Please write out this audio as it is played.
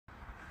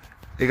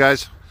Hey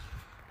guys,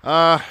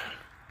 have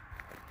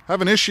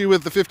an issue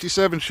with the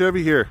 57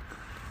 Chevy here.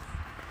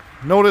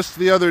 Noticed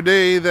the other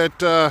day that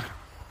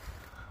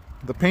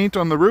the paint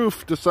on the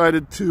roof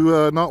decided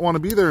to not want to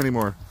be there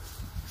anymore.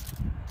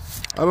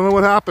 I don't know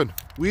what happened.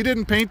 We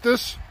didn't paint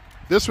this.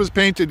 This was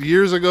painted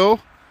years ago.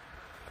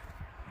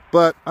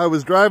 But I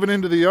was driving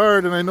into the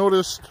yard and I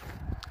noticed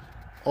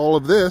all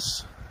of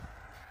this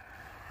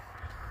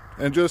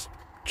and just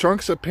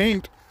chunks of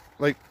paint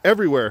like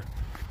everywhere.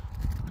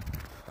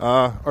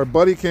 Our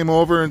buddy came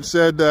over and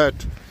said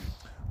that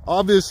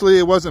obviously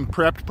it wasn't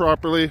prepped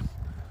properly,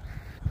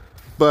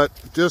 but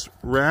just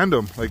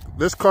random. Like,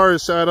 this car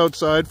has sat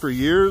outside for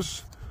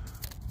years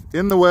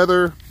in the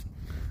weather.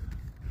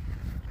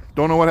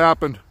 Don't know what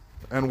happened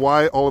and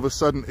why all of a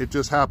sudden it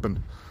just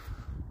happened.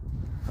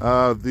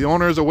 The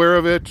owner is aware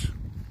of it.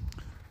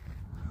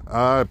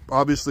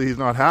 Obviously he's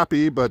not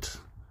happy, but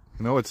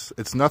you know,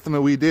 it's nothing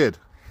that we did.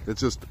 It's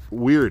just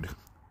weird.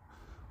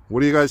 What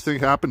do you guys think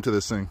happened to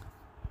this thing?